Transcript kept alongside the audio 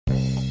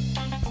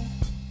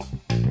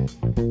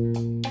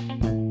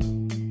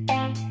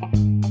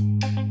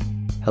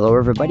Hello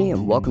everybody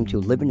and welcome to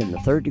Living in the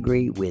Third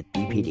Degree with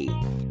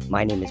BPD.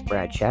 My name is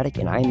Brad Shattuck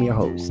and I am your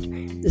host.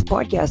 This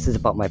podcast is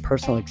about my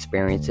personal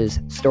experiences,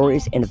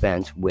 stories, and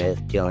events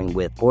with dealing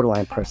with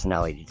borderline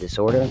personality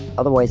disorder,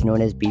 otherwise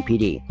known as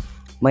BPD.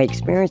 My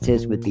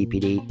experiences with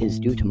BPD is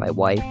due to my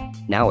wife,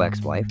 now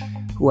ex-wife,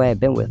 who I have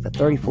been with for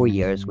 34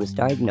 years, was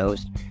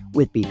diagnosed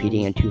with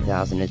BPD in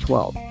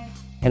 2012.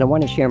 And I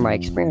want to share my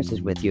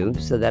experiences with you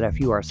so that if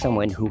you are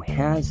someone who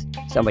has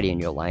somebody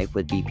in your life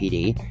with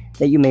BPD,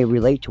 that you may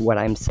relate to what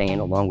I'm saying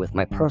along with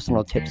my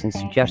personal tips and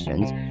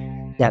suggestions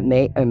that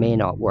may or may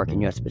not work in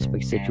your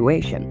specific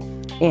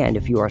situation. And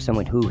if you are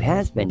someone who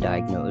has been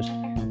diagnosed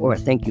or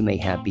think you may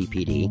have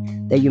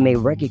BPD, that you may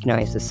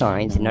recognize the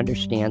signs and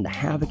understand the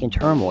havoc and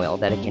turmoil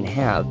that it can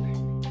have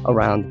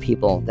around the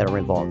people that are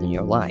involved in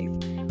your life.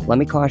 Let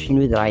me caution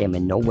you that I am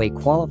in no way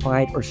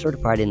qualified or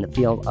certified in the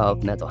field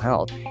of mental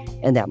health,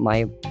 and that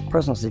my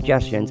personal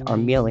suggestions are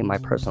merely my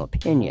personal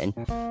opinion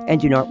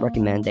and do not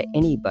recommend that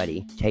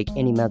anybody take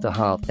any mental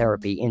health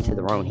therapy into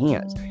their own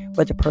hands,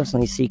 but to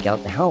personally seek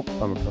out the help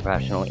from a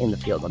professional in the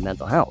field of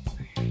mental health.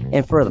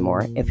 And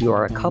furthermore, if you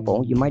are a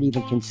couple, you might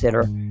even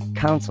consider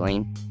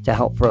counseling to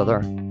help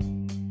further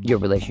your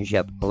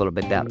relationship a little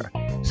bit better.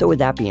 So with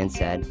that being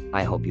said,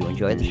 I hope you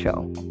enjoy the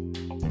show.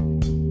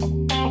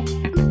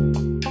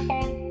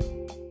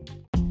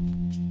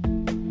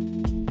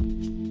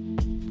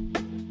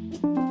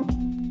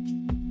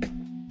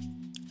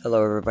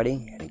 Hello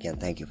everybody, and again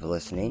thank you for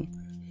listening.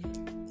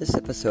 This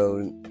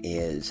episode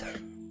is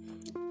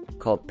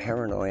called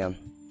Paranoia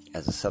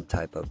as a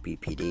subtype of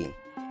BPD.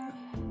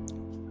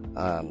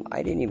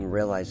 I didn't even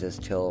realize this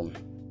till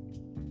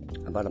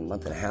about a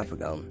month and a half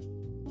ago.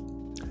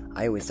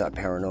 I always thought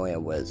paranoia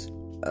was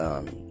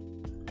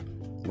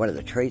one of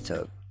the traits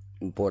of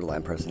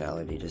borderline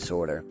personality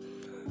disorder,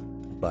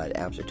 but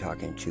after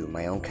talking to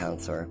my own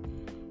counselor,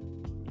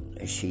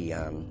 she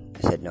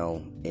said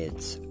no,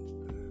 it's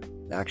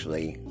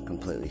actually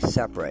completely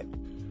separate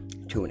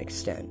to an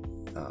extent.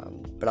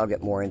 But I'll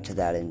get more into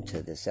that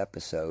into this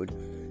episode.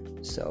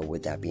 So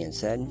with that being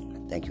said,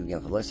 thank you again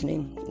for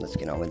listening. Let's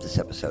get on with this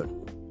episode.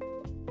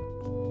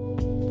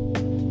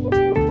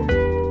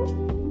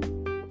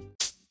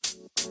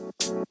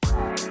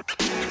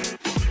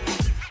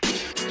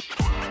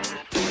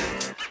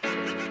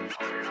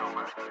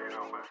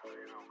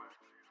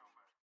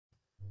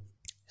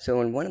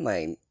 So in one of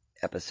my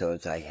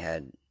episodes I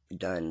had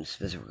done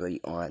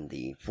specifically on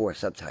the 4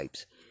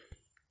 subtypes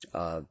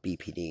of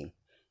BPD,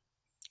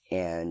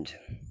 and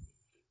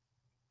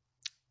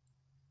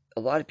a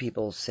lot of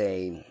people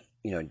say,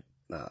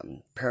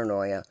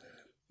 paranoia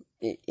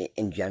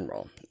in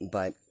general,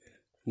 but,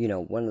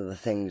 one of the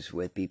things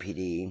with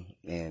BPD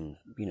and,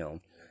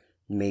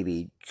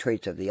 maybe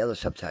traits of the other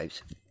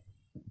subtypes,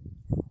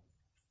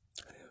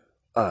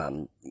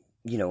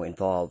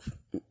 involve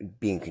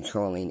being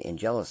controlling and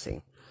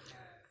jealousy.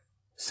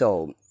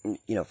 So,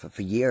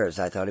 for years,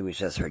 I thought it was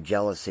just her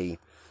jealousy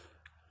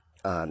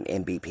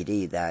and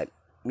BPD that,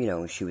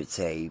 she would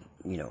say,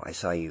 I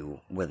saw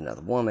you with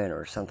another woman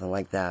or something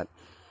like that.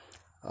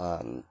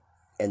 And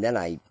then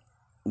I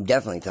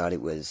definitely thought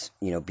it was,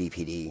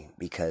 BPD,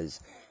 because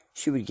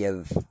she would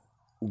give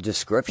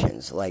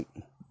descriptions. Like,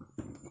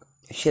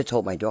 she had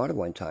told my daughter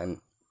one time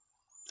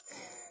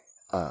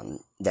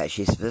that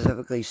she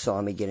specifically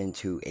saw me get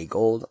into a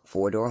gold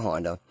 4-door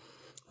Honda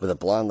with a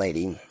blonde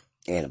lady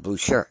and a blue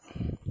shirt.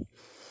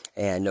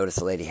 And noticed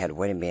the lady had a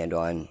wedding band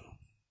on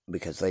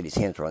because the lady's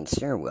hands were on the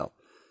steering wheel.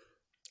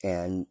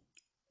 And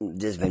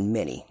there's been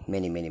many,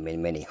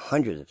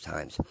 hundreds of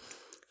times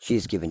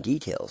she's given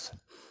details,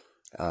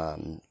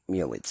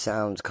 with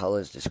sounds,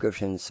 colors,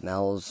 descriptions,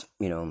 smells.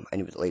 I knew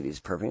what the lady's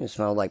perfume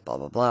smelled like, blah,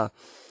 blah, blah.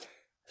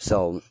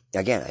 So,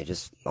 again, I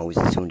just always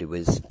assumed it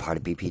was part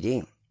of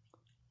BPD.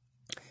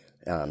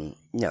 And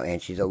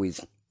she's always,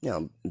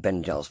 been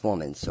a jealous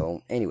woman.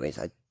 So, anyways,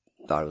 I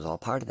thought it was all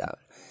part of that.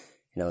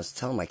 And I was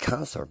telling my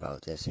counselor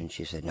about this, and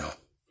she said, no,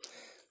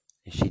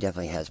 she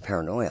definitely has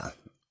paranoia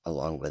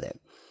along with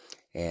it.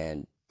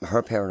 And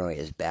her paranoia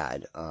is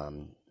bad.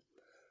 I'm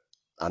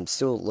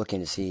still looking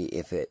to see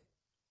if it,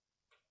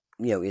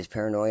 is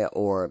paranoia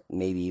or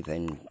maybe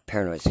even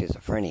paranoid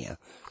schizophrenia.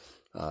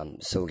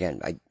 So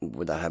again,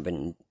 without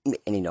having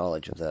any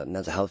knowledge of the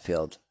mental health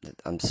field,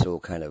 I'm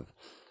still kind of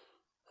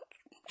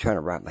trying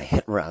to wrap my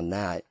head around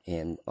that,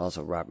 and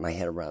also wrap my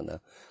head around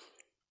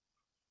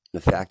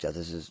the fact that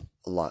this is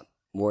a lot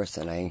worse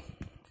than I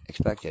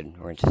expected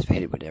or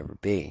anticipated would ever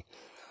be.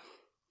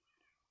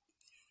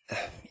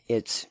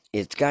 It's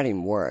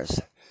gotten worse,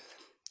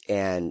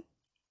 and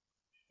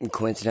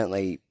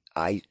coincidentally,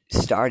 I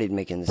started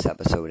making this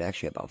episode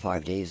actually about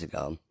 5 days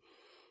ago,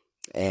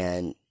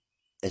 and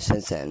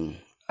since then,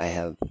 I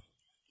have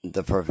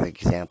the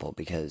perfect example,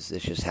 because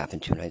this just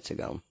happened 2 nights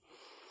ago.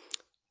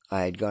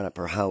 I had gone up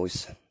her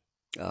house,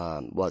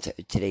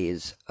 today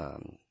is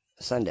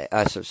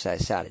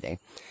Saturday,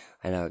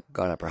 and I'd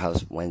gone up her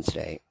house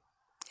Wednesday,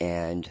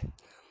 and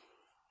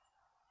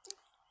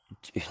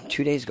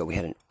 2 days ago we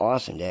had an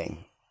awesome day.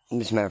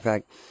 As a matter of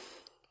fact,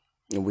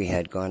 we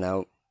had gone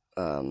out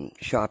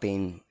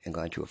shopping and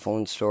gone to a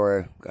phone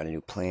store, got a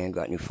new plan,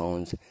 got new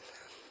phones,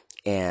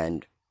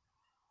 and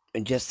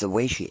just the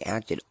way she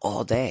acted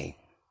all day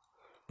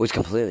was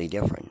completely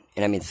different.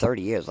 And I mean,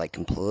 30 years, like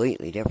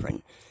completely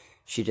different.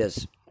 She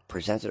just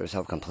presented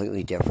herself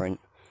completely different.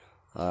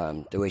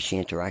 The way she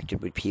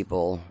interacted with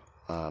people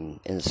in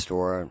the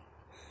store,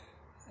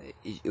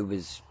 it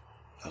was,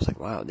 I was like,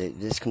 wow,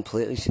 this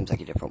completely seems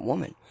like a different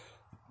woman.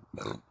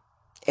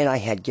 And I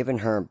had given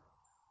her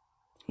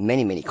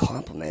many, many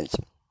compliments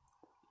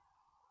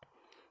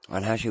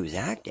on how she was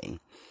acting.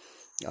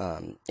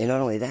 And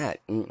not only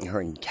that,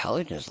 her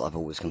intelligence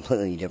level was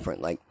completely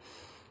different. Like,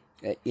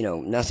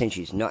 not saying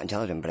she's not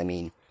intelligent, but I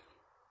mean,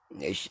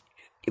 it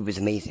was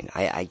amazing.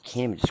 I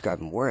can't even describe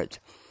in words.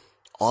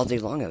 All day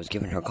long I was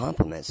giving her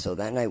compliments. So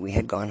that night we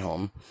had gone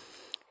home,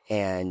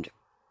 and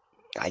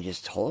I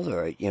just told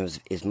her,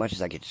 as much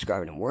as I could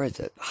describe it in words,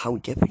 that how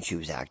different she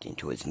was acting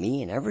towards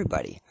me and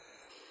everybody.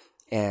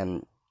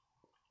 And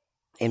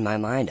in my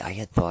mind, I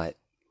had thought,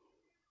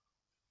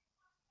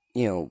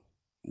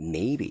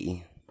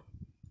 maybe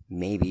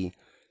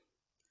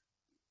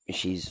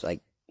she's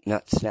like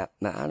not snapped.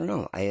 I don't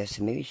know. I asked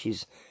maybe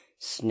she's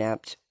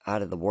snapped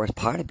out of the worst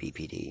part of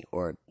BPD,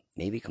 or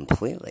maybe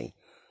completely.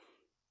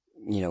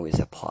 Is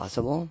it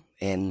possible?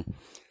 And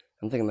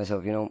I'm thinking to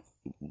myself,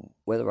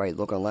 whether I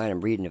look online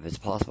and read and if it's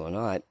possible or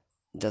not,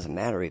 it doesn't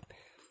matter.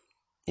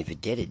 If it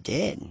did, it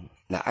did.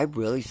 Now, I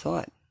really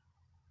thought,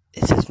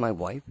 is this my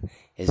wife?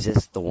 Is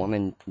this the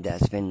woman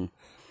that's been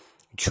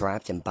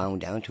trapped and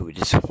bound down to a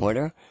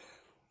disorder?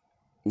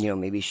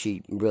 Maybe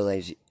she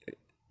realized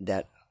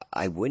that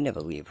I would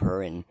never leave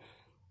her, and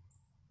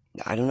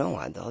I don't know.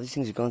 All these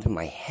things are going through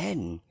my head,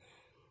 and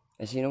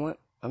I said, you know what?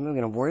 I'm not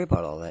going to worry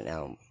about all that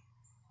now.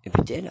 If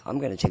it did, I'm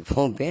going to take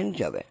full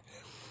advantage of it.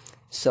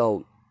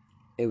 So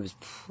it was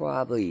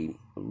probably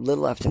a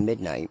little after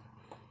midnight.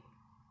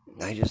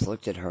 I just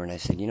looked at her and I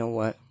said, you know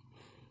what?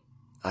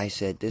 I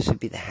said, this would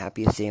be the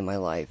happiest day of my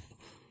life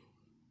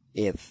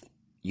if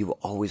you were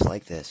always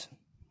like this.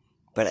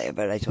 But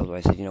I told her,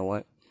 I said, you know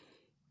what?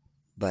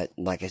 But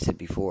like I said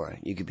before,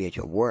 you could be at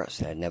your worst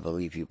and I'd never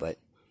leave you, but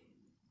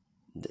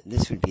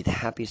this would be the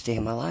happiest day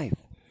of my life.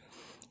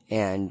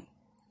 And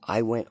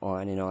I went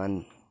on and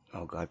on,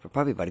 oh God, for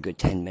probably about a good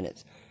 10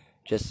 minutes,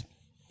 just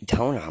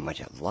telling her how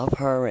much I love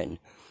her and,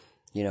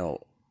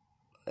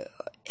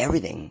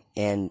 everything.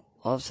 And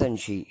all of a sudden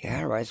she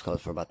had her eyes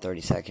closed for about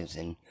 30 seconds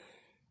and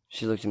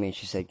she looked at me and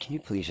she said, can you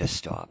please just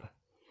stop?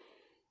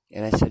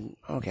 And I said,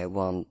 okay,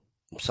 well,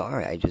 I'm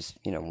sorry. I just,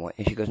 and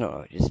she goes,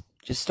 no,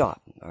 just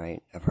stop. All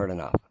right. I've heard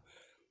enough.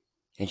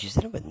 And she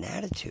said it with an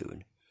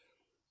attitude.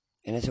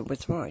 And I said,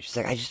 what's wrong? She's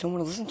like, I just don't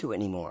want to listen to it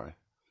anymore.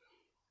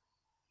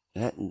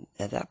 And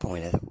at that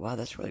point, I thought, wow,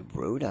 that's really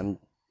rude. I'm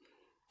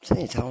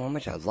saying to tell her how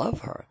much I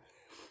love her.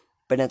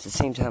 But at the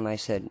same time, I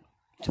said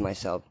to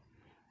myself,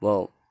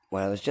 well,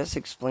 when I was just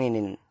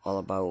explaining all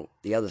about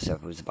the other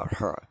stuff, it was about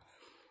her.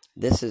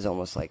 This is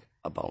almost like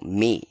about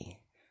me.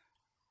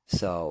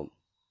 So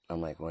I'm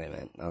like, wait a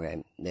minute.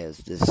 Okay, there's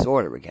this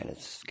disorder again.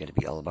 It's going to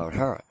be all about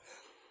her.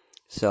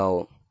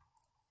 So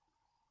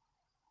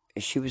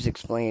she was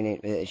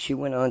explaining, she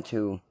went on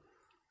to,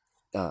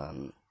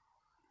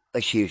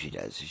 like she usually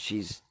does.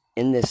 She's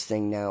in this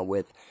thing now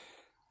with,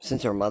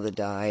 since her mother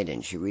died,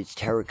 and she reads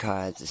tarot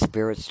cards, the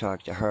spirits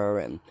talk to her,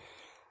 and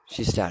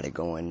she started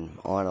going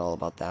on all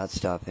about that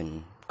stuff,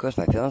 and of course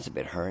my feelings a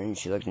bit hurt, and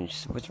she looked and she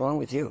said, what's wrong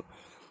with you?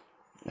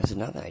 I said,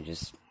 nothing,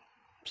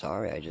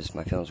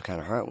 my feelings were kind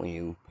of hurt when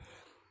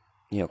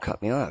you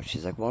cut me off.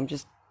 She's like, well,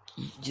 just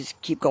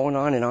keep going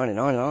on and on and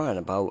on and on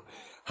about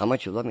how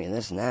much you love me and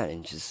this and that,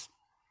 and just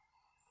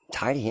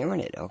tired of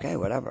hearing it. Okay,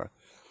 whatever.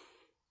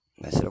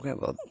 I said, okay,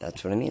 well,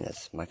 that's what I mean.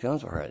 My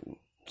feelings were hurt.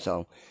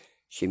 So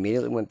she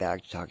immediately went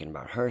back to talking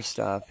about her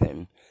stuff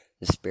and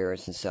the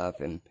spirits and stuff.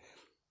 And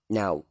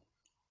now,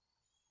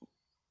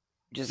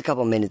 just a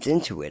couple minutes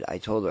into it, I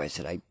told her, I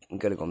said, I'm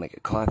going to go make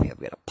a coffee. I've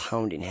got a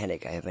pounding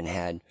headache. I haven't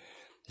had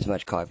as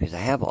much coffee as I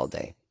have all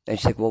day. And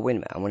she's like, well, wait a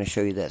minute. I want to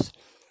show you this.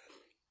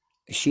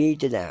 She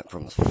did that for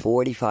almost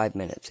 45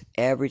 minutes.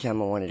 Every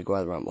time I wanted to go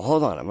out of the room, well,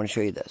 hold on, I want to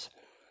show you this.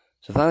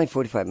 So finally,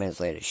 45 minutes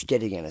later, she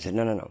did it again. I said,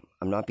 no,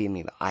 I'm not being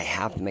mean, but I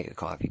have to make a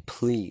coffee,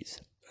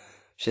 please.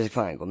 She's like,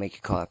 fine, go make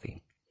your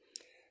coffee.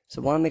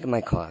 So while I'm making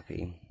my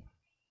coffee,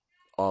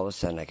 all of a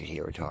sudden I could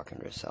hear her talking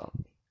to herself.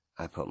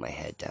 I put my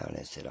head down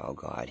and said, oh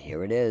God,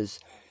 here it is.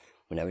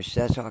 Whenever she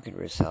starts talking to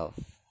herself,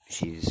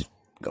 she's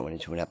going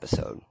into an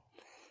episode.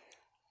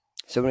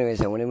 So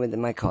anyways, I went in with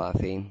my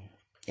coffee,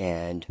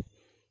 and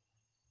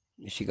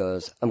she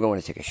goes, I'm going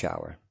to take a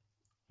shower.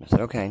 I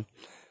said, okay.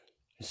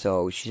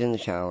 So she's in the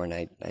shower, and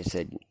I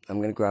said, I'm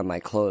going to grab my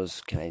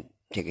clothes. Can I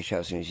take a shower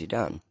as soon as you're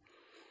done?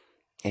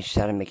 And she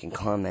started making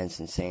comments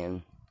and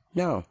saying,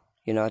 no,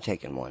 you're not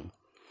taking one.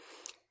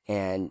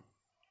 And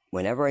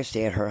whenever I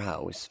stay at her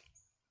house,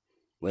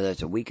 whether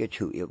it's a week or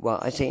two, well,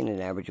 I say in an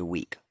average a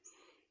week,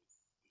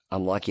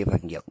 I'm lucky if I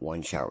can get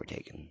one shower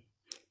taken.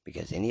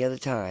 Because any other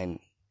time,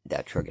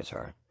 that triggers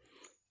her.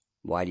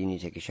 Why do you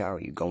need to take a shower?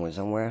 Are you going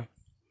somewhere?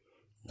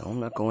 No,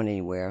 I'm not going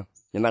anywhere.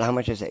 No matter how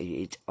much I say,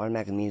 it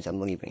automatically means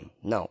I'm leaving.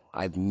 No,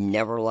 I've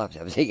never left.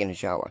 I was taking a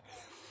shower.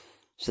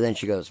 So then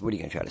she goes, what, are you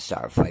going to try to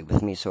start a fight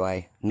with me so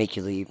I make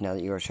you leave now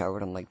that you're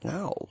showered? I'm like,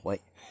 no, what?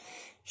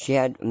 She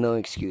had a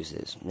million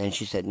excuses. And then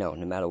she said, no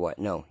matter what,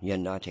 no, you're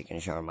not taking a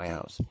shower in my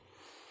house.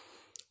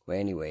 Well,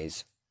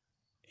 anyways,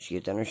 she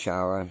gets in her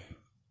shower,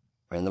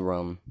 we're in the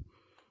room,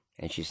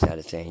 and she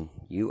started saying,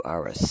 you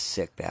are a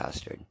sick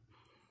bastard.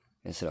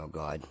 I said, oh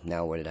God,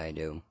 now what did I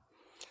do?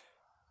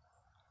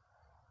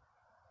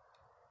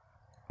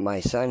 My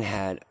son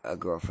had a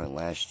girlfriend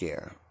last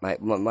year. My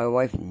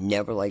wife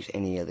never likes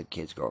any other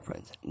kids'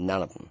 girlfriends.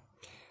 None of them.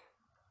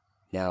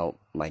 Now,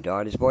 my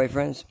daughter's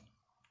boyfriends,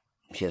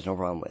 she has no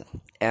problem with.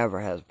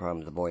 Ever has a problem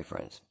with the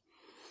boyfriends.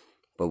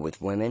 But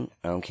with women,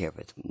 I don't care if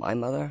it's my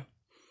mother,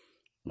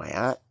 my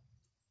aunt,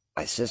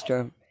 my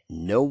sister,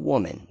 no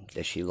woman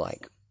does she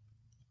like.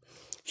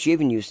 She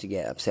even used to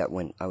get upset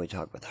when I would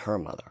talk with her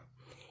mother.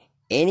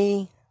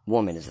 Any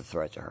woman is a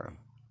threat to her.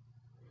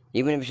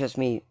 Even if it's just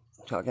me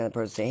talking to the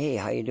person, say, hey,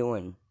 how you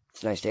doing?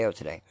 It's a nice day out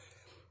today.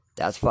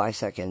 That's 5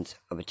 seconds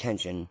of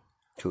attention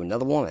to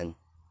another woman.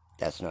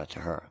 That's not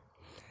to her.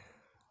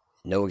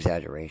 No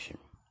exaggeration.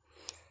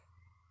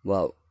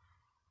 Well,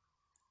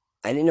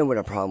 I didn't know what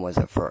her problem was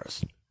at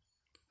first.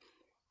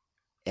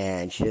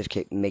 And she just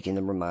kept making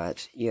the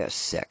remarks, you're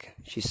sick.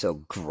 She's so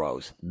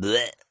gross.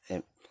 Blech.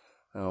 And,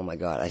 oh my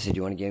God. I said,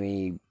 you want to give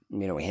me,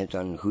 a hint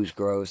on who's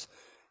gross?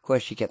 Of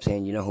course, she kept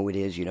saying, you know who it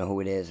is, you know who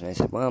it is. And I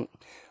said, well,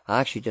 I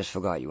actually just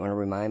forgot. You want to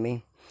remind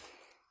me?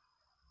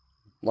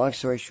 Long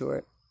story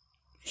short,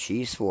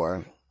 she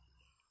swore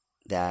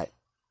that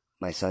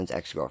my son's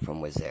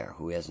ex-girlfriend was there,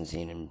 who he hasn't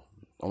seen in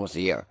almost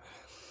a year.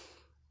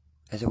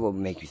 I said, what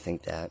would make you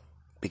think that?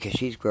 Because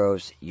she's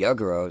gross, you're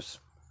gross.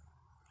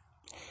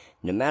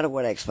 No matter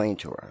what I explained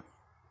to her,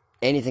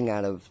 anything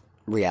out of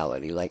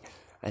reality, like,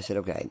 I said,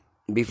 okay,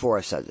 before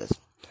I said this,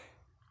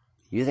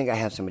 you think I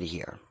have somebody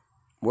here.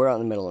 We're out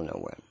in the middle of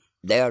nowhere.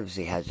 They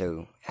obviously had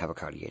to have a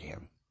car to get here.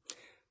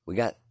 We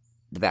got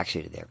the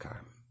backseat of their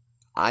car.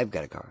 I've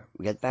got a car.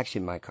 We got the backseat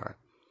of my car.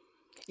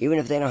 Even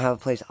if they don't have a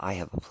place, I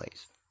have a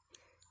place.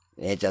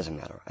 It doesn't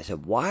matter. I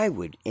said, why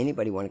would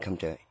anybody want to come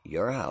to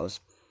your house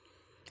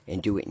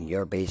and do it in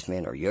your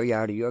basement or your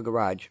yard or your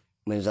garage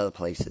when there's other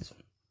places?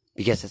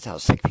 Because that's how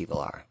sick people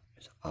are.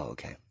 I said, oh,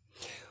 okay.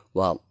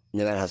 Well,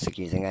 no matter how sick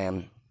you think I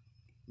am,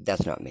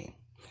 that's not me.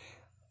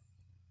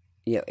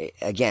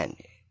 Again,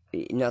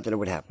 not that it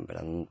would happen, but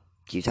I'm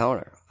keep telling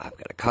her, I've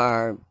got a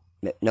car.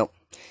 No,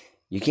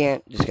 you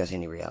can't discuss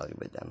any reality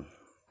with them,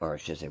 or I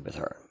should say with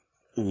her.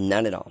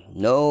 None at all.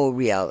 No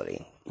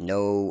reality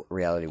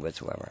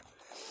whatsoever.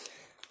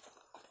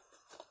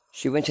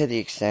 She went to the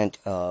extent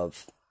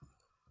of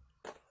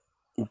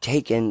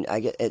taking,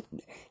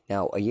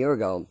 now a year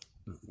ago,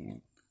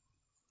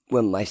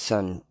 when my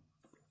son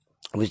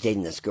was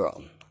dating this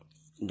girl,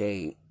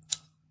 they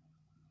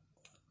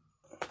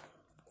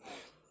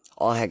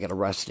all had got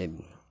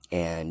arrested,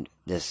 and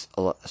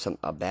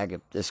a bag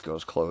of this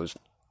girl's clothes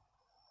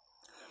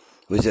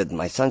was with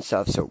my son's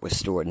stuff, so it was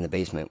stored in the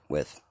basement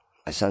with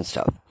my son's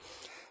stuff.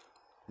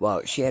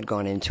 Well, she had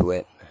gone into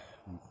it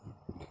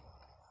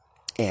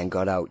and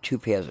got out 2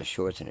 pairs of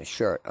shorts and a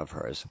shirt of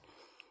hers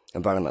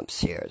and brought them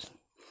upstairs.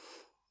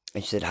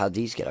 And she said, how'd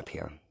these get up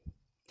here?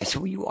 I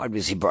said, well, you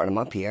obviously brought them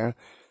up here.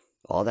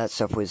 All that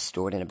stuff was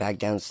stored in a bag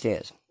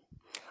downstairs.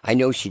 I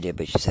know she did,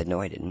 but she said, no,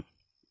 I didn't.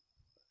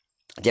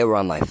 They were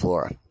on my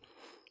floor.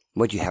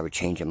 Would you have her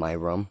change in my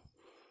room?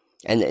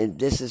 And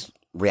this is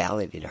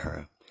reality to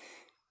her.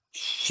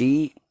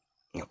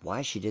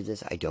 Why she did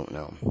this, I don't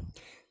know.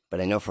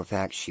 But I know for a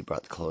fact she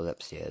brought the clothes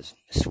upstairs,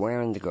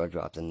 swearing the girl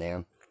dropped them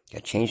there,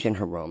 got changed in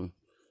her room.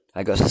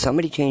 I go, so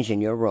somebody changed in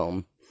your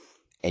room,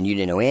 and you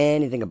didn't know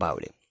anything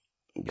about it.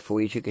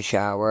 Before you took a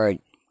shower,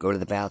 go to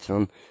the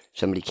bathroom,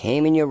 somebody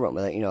came in your room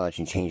without you knowledge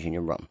and changed in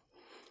your room.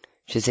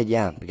 She said,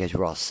 yeah, because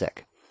we're all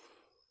sick.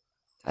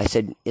 I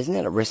said, isn't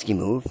that a risky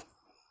move?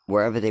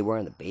 Wherever they were,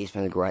 in the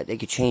basement, the garage, they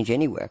could change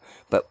anywhere.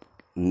 But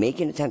make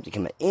an attempt to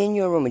come in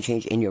your room and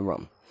change in your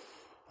room.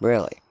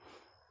 Really.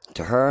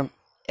 To her,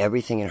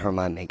 everything in her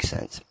mind makes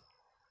sense.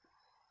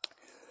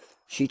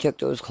 She took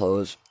those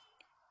clothes,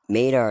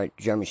 made our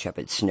German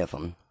Shepherd sniff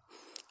them,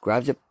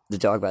 grabbed the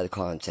dog by the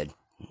collar and said,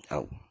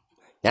 oh,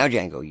 now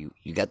Django,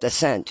 you got the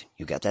scent.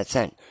 You got that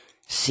scent.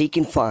 Seek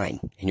and find,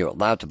 and you're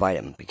allowed to bite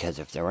him, because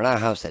if they're in our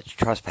house, that's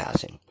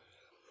trespassing.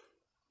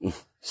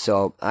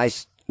 So I'm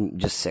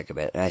just sick of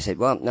it. And I said,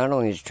 well, not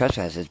only is it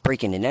trespassing, it's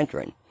breaking and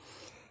entering.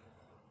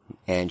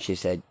 And she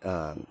said,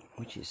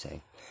 what'd she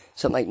say?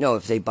 Something like, no,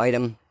 if they bite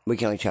him, we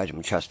can only charge them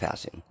with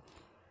trespassing.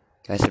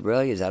 I said,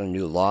 really? Is that a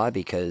new law?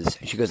 Because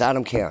she goes, I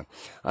don't care.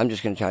 I'm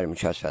just going to charge him with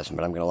trespassing,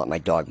 but I'm going to let my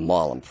dog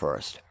maul him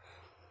first.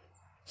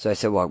 So I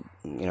said, well,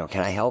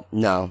 can I help?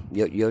 No,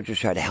 you'll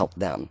just try to help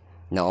them.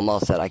 No, I'm all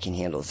set. I can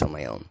handle this on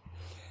my own.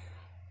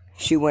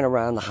 She went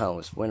around the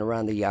house, went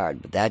around the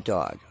yard with that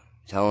dog,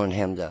 telling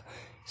him to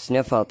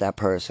sniff out that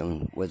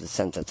person with the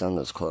scent that's on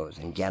those clothes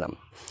and get him.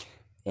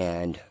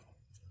 And,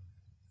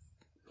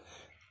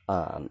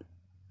 my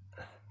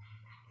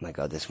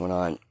God, this went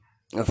on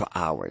for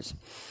hours.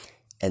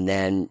 And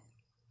then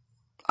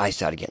I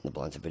started getting the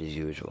blunt of it as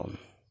usual.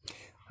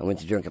 I went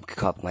to drink a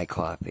cup of my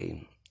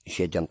coffee.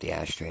 She had dumped the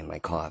ashtray in my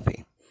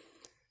coffee.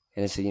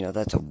 And I said,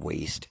 that's a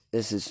waste.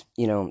 That's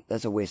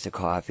a waste of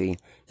coffee.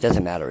 It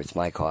doesn't matter, it's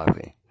my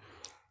coffee.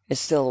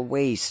 It's still a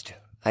waste.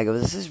 I go,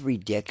 this is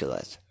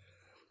ridiculous.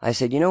 I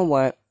said, you know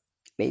what?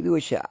 Maybe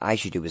what I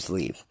should do is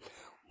leave.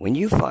 When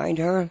you find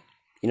her,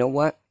 you know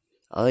what?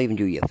 I'll even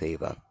do you a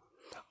favor.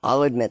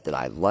 I'll admit that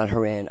I let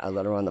her in, I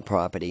let her on the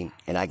property,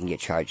 and I can get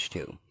charged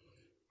too.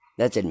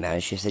 That didn't matter.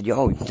 She said,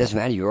 it doesn't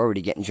matter, you're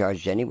already getting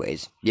charged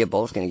anyways. You're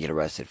both going to get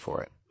arrested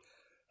for it.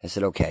 I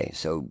said, okay,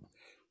 so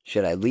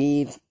should I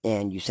leave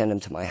and you send them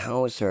to my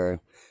house,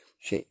 or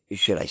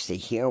should I stay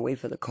here and wait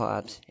for the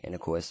cops? And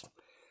of course,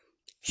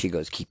 she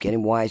goes, keep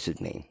getting wise with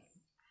me.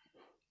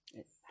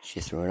 She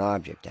threw an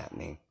object at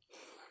me.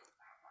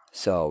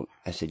 So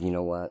I said, you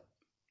know what?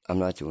 I'm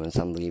not doing this,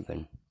 I'm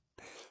leaving.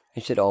 I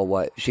said, oh,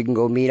 what? She can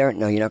go meet her?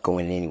 No, you're not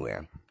going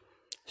anywhere.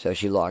 So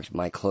she locked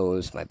my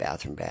clothes, my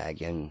bathroom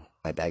bag, and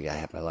my bag I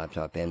have my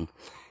laptop in,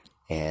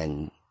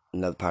 and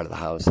another part of the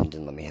house, and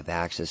didn't let me have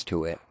access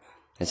to it.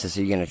 I said,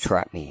 so you're going to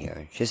trap me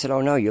here? She said,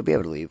 oh, no, you'll be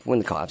able to leave when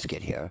the cops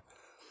get here.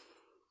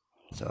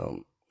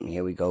 So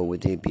here we go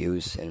with the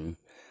abuse, and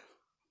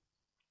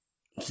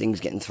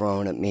things getting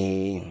thrown at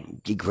me,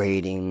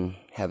 degrading,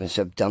 having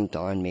stuff dumped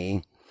on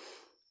me,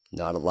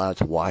 not allowed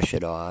to wash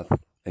it off.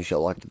 I should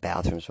lock the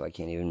bathroom so I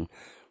can't even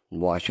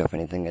wash off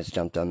anything that's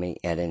dumped on me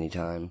at any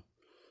time.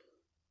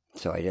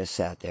 So I just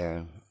sat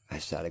there. I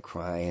started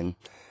crying.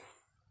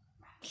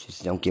 She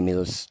said, don't give me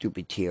those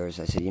stupid tears.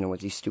 I said, you know what,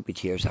 these stupid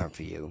tears aren't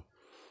for you.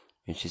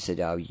 And she said,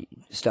 oh,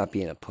 stop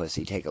being a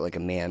pussy. Take it like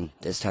a man.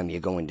 This time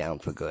you're going down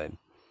for good.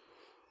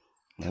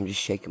 And I'm just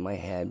shaking my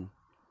head.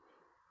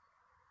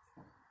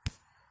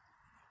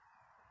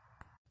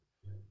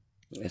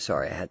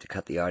 Sorry, I had to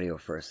cut the audio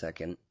for a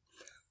second.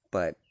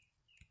 But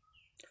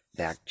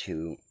back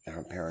to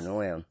her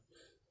paranoia.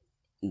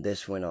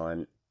 This went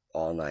on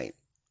all night.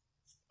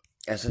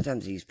 And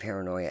sometimes these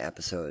paranoia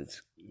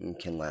episodes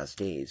can last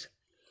days.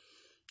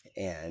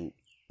 And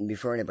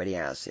before anybody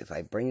asks, if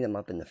I bring them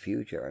up in the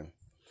future,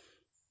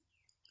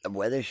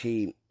 whether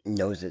she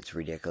knows it's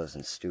ridiculous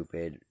and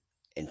stupid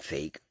and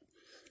fake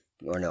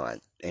or not,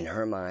 in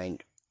her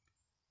mind,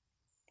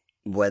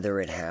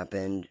 whether it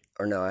happened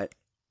or not,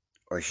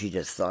 or she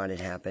just thought it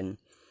happened,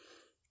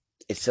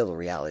 it's still a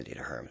reality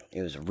to her.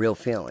 It was a real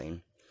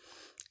feeling,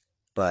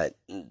 but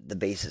the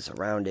basis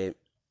around it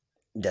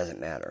doesn't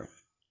matter.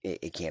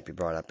 It can't be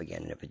brought up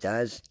again, and if it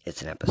does,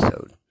 it's an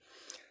episode.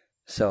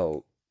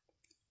 So,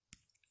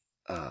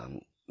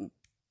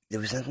 there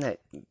was something that,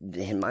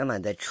 in my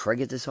mind, that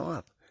triggered this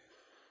off.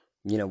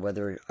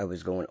 Whether I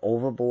was going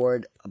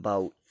overboard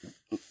about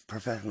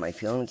professing my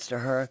feelings to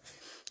her,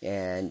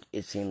 and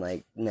it seemed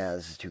like,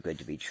 this is too good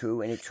to be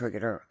true, and it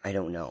triggered her, I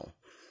don't know.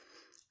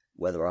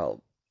 Whether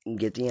I'll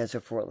get the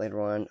answer for it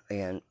later on,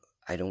 and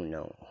I don't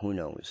know. Who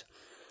knows?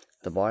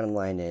 The bottom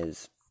line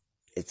is,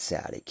 it's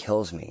sad. It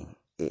kills me.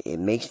 It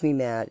makes me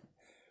mad,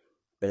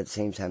 but at the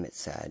same time, it's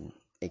sad.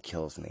 It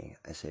kills me.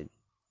 I said,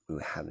 we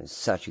were having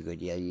such a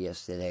good day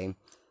yesterday,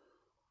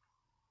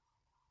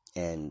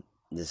 and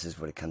this is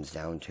what it comes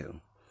down to.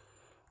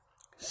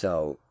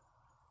 So,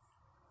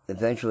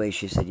 eventually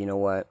she said, you know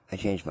what, I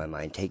changed my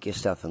mind, take your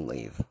stuff and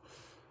leave.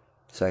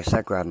 So I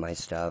started grabbing my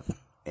stuff,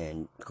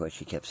 and of course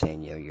she kept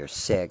saying, you're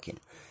sick, and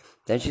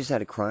then she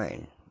started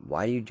crying.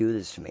 Why do you do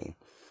this to me?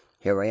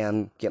 Here I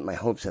am, getting my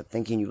hopes up,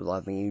 thinking you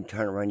love me, you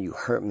turn around, you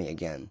hurt me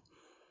again.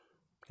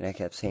 And I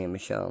kept saying,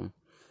 Michelle,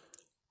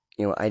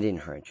 I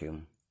didn't hurt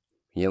you.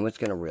 You know what's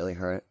going to really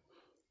hurt?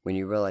 When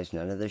you realize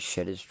none of this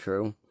shit is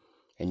true,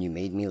 and you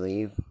made me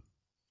leave,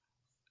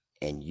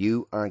 and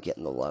you aren't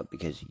getting the love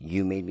because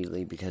you made me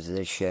leave because of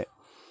this shit,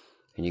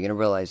 and you're going to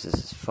realize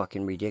this is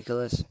fucking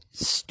ridiculous,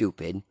 it's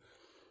stupid,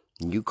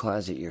 and you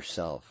caused it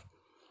yourself.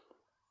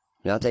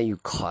 Not that you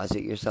caused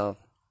it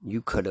yourself,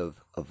 you could have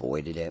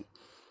avoided it.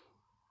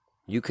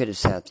 You could have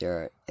sat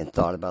there and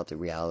thought about the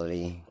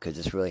reality, could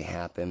this really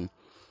happen?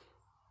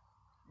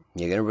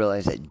 You're going to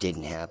realize that it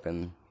didn't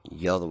happen.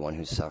 You're the one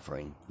who's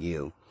suffering.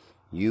 You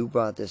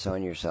brought this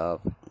on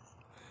yourself.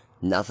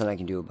 Nothing I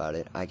can do about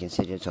it. I can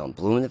sit here till I'm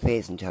blue in the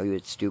face and tell you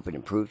it's stupid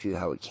and prove to you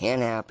how it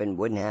can happen,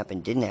 wouldn't happen,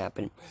 didn't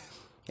happen,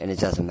 and it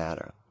doesn't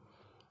matter.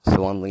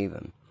 So I'm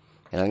leaving.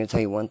 And I'm going to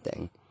tell you one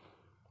thing.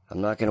 I'm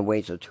not going to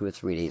wait till 2 or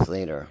 3 days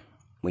later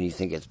when you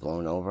think it's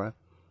blown over.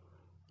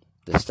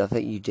 The stuff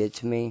that you did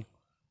to me,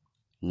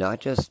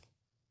 not just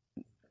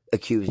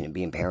accusing of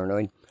being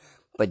paranoid,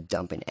 but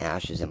dumping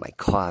ashes in my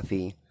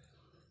coffee,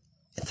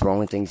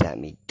 throwing things at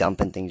me,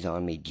 dumping things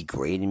on me,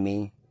 degrading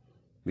me,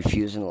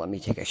 refusing to let me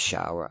take a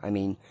shower. I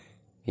mean,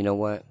 you know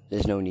what?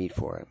 There's no need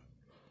for it.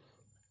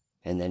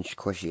 And then, of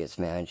course, she gets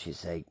mad.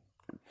 She's like,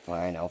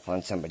 fine, I'll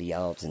find somebody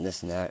else and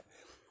this and that.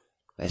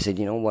 I said,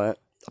 you know what?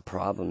 The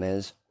problem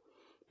is,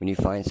 when you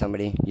find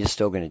somebody, you're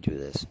still going to do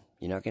this.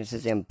 You're not going to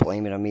sit there and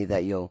blame it on me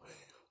that you're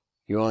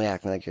only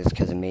acting like this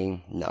because of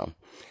me. No.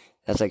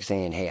 That's like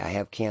saying, hey, I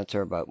have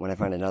cancer, but when I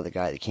find another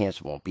guy, the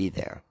cancer won't be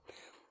there.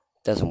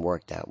 It doesn't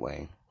work that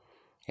way.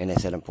 And I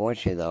said,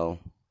 unfortunately, though,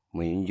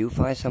 when you do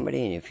find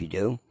somebody, and if you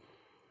do,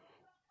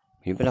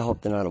 you better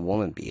hope they're not a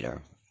woman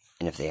beater.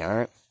 And if they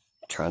aren't,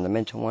 turn them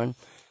into one.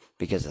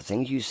 Because the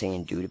things you say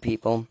and do to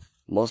people,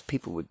 most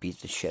people would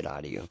beat the shit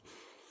out of you.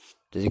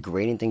 The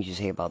degrading things you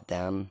say about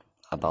them,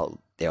 about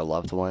their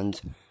loved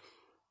ones,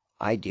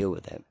 I deal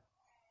with it.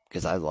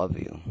 Because I love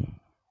you.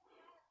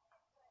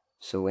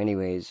 So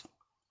anyways,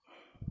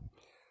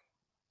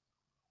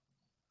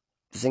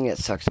 the thing that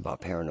sucks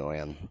about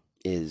paranoia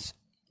is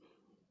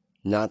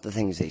not the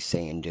things they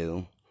say and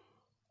do,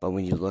 but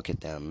when you look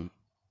at them,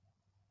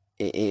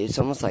 it's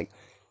almost like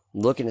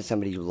looking at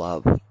somebody you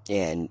love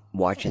and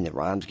watching their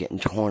arms getting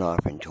torn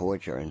off in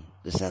torture, and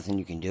there's nothing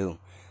you can do.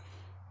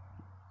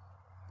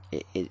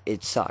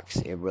 It sucks.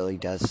 It really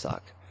does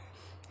suck.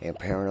 And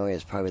paranoia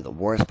is probably the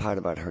worst part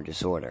about her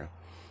disorder.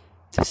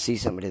 To see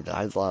somebody that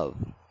I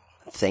love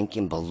think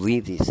and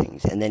believe these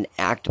things and then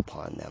act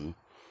upon them.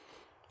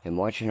 And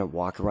watching her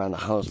walk around the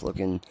house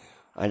looking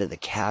under the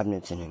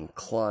cabinets and in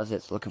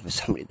closets looking for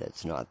somebody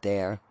that's not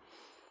there.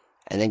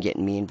 And then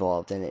getting me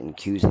involved in it and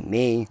accusing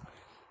me.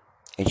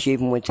 And she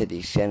even went to the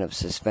extent of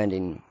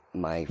suspending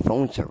my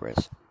phone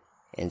service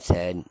and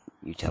said,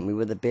 "You tell me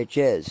where the bitch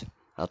is,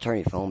 I'll turn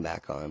your phone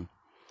back on."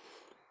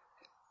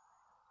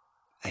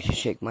 I just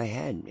shake my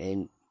head,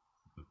 and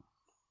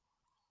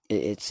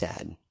it's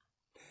sad.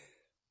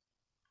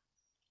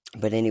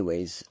 But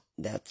anyways,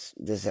 that's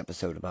this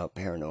episode about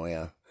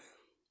paranoia.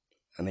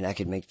 I mean, I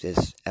could make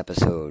this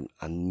episode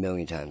a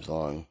million times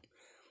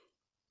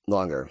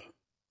longer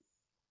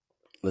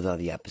with all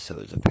the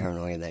episodes of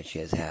paranoia that she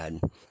has had.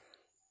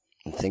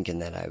 And thinking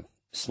that I've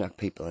snuck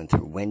people in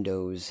through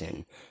windows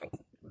and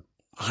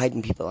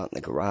hiding people out in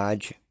the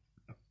garage.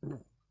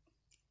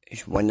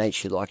 One night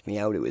she locked me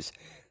out. It was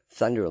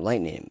thunder and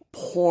lightning and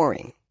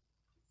pouring.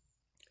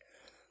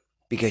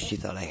 Because she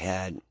thought I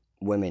had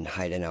women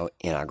hiding out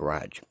in our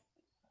garage.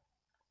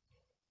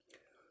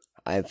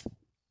 I've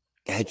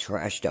had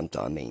trash dumped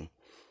on me.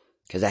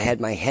 Because I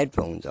had my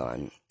headphones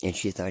on. And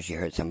she thought she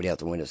heard somebody out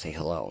the window say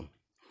hello.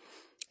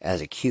 As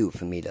a cue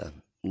for me to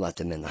let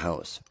them in the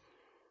house.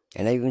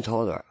 And I even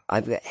told her,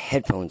 I've got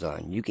headphones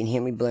on. You can hear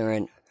me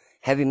blaring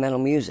heavy metal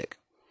music.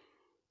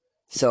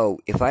 So,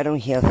 if I don't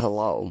hear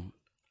hello,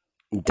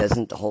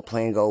 doesn't the whole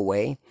plan go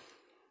away?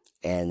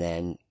 And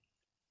then,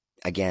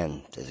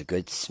 again, there's a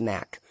good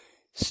smack.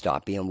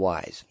 Stop being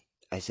wise.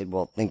 I said,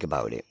 well, think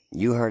about it.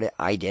 You heard it,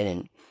 I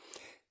didn't.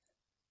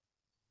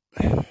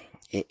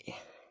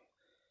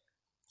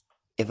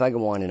 If I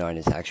go on and on,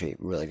 it's actually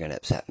really going to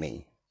upset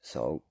me.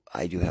 So,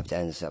 I do have to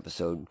end this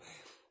episode,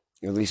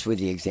 at least with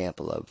the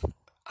example of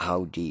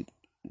how deep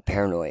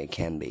paranoia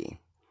can be.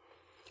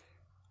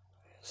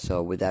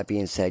 So with that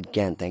being said,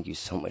 again, thank you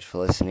so much for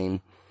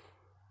listening.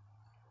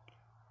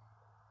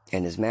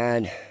 And as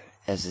mad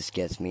as this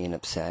gets me and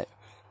upset,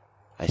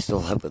 I still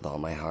love with all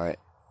my heart.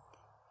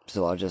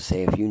 So I'll just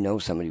say, if you know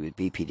somebody with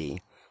BPD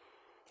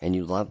and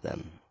you love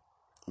them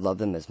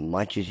as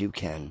much as you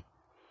can,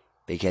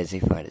 because they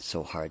find it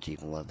so hard to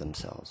even love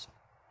themselves.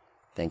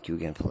 Thank you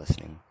again for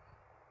listening.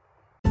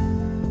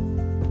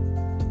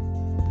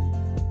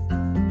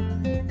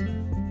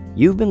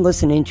 You've been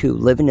listening to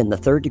Living in the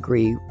Third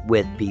Degree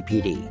with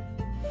BPD.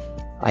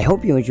 I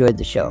hope you enjoyed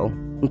the show,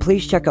 and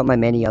please check out my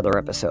many other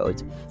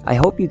episodes. I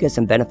hope you get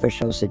some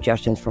beneficial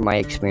suggestions from my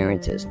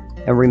experiences.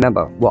 And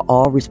remember, we're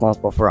all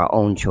responsible for our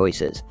own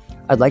choices.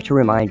 I'd like to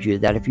remind you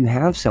that if you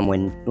have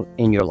someone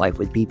in your life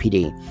with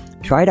BPD,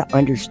 try to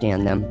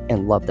understand them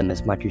and love them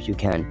as much as you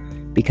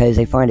can, because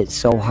they find it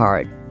so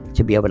hard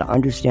to be able to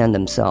understand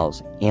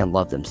themselves and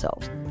love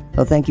themselves.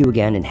 So thank you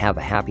again, and have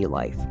a happy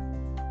life.